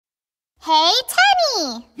Hey,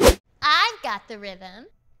 Tenny! I've got the rhythm.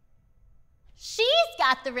 She's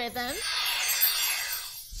got the rhythm.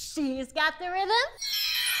 She's got the rhythm.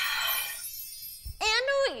 And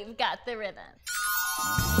we've got the rhythm.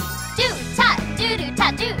 Do-ta,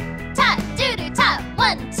 do-do-ta, do-ta, do-do-ta.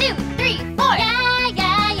 1, 2, 3, 4. Yeah,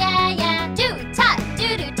 yeah, yeah, yeah. Do-ta,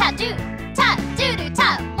 do-do-ta, do-ta,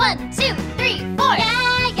 do-do-ta. 1, 2, 3, 4.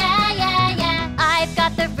 Yeah, yeah, yeah, yeah. I've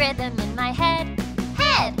got the rhythm in my head.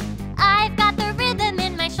 I've got the rhythm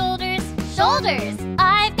in my shoulders.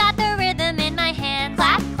 I've got the rhythm in my hands.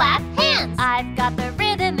 Clap, clap, hands. I've got the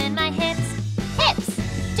rhythm in my hips.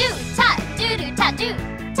 Do-ta, do-do-ta,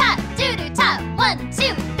 do-ta, do-do-ta. 1,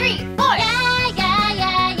 2, 3, 4. Yeah, yeah,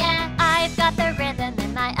 yeah, yeah. I've got the rhythm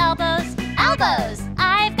in my elbows.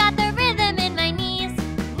 I've got the rhythm in my knees.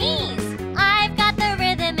 I've got the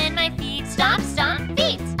rhythm in my feet. Stomp, stomp,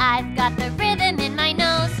 feet. I've got the rhythm in my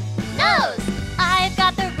nose. I've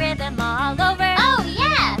got the rhythm all over. Oh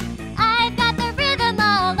yeah! I've got the rhythm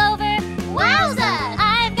all over. WOWZA!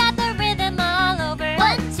 I've got the rhythm all over.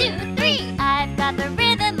 1, 2, 3. I've got the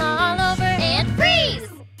rhythm all over. And freeze!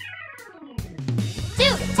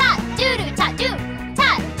 Do-ta, do-do-ta,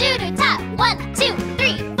 do-ta, do-do-ta. 1, 2,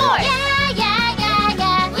 3, 4. Yeah, yeah, yeah,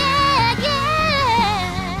 yeah, yeah, yeah.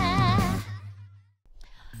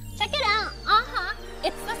 Check it out.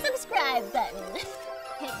 It's the subscribe button.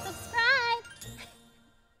 Hit subscribe.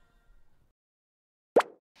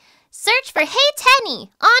 Search for Hey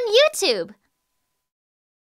Tenny on YouTube.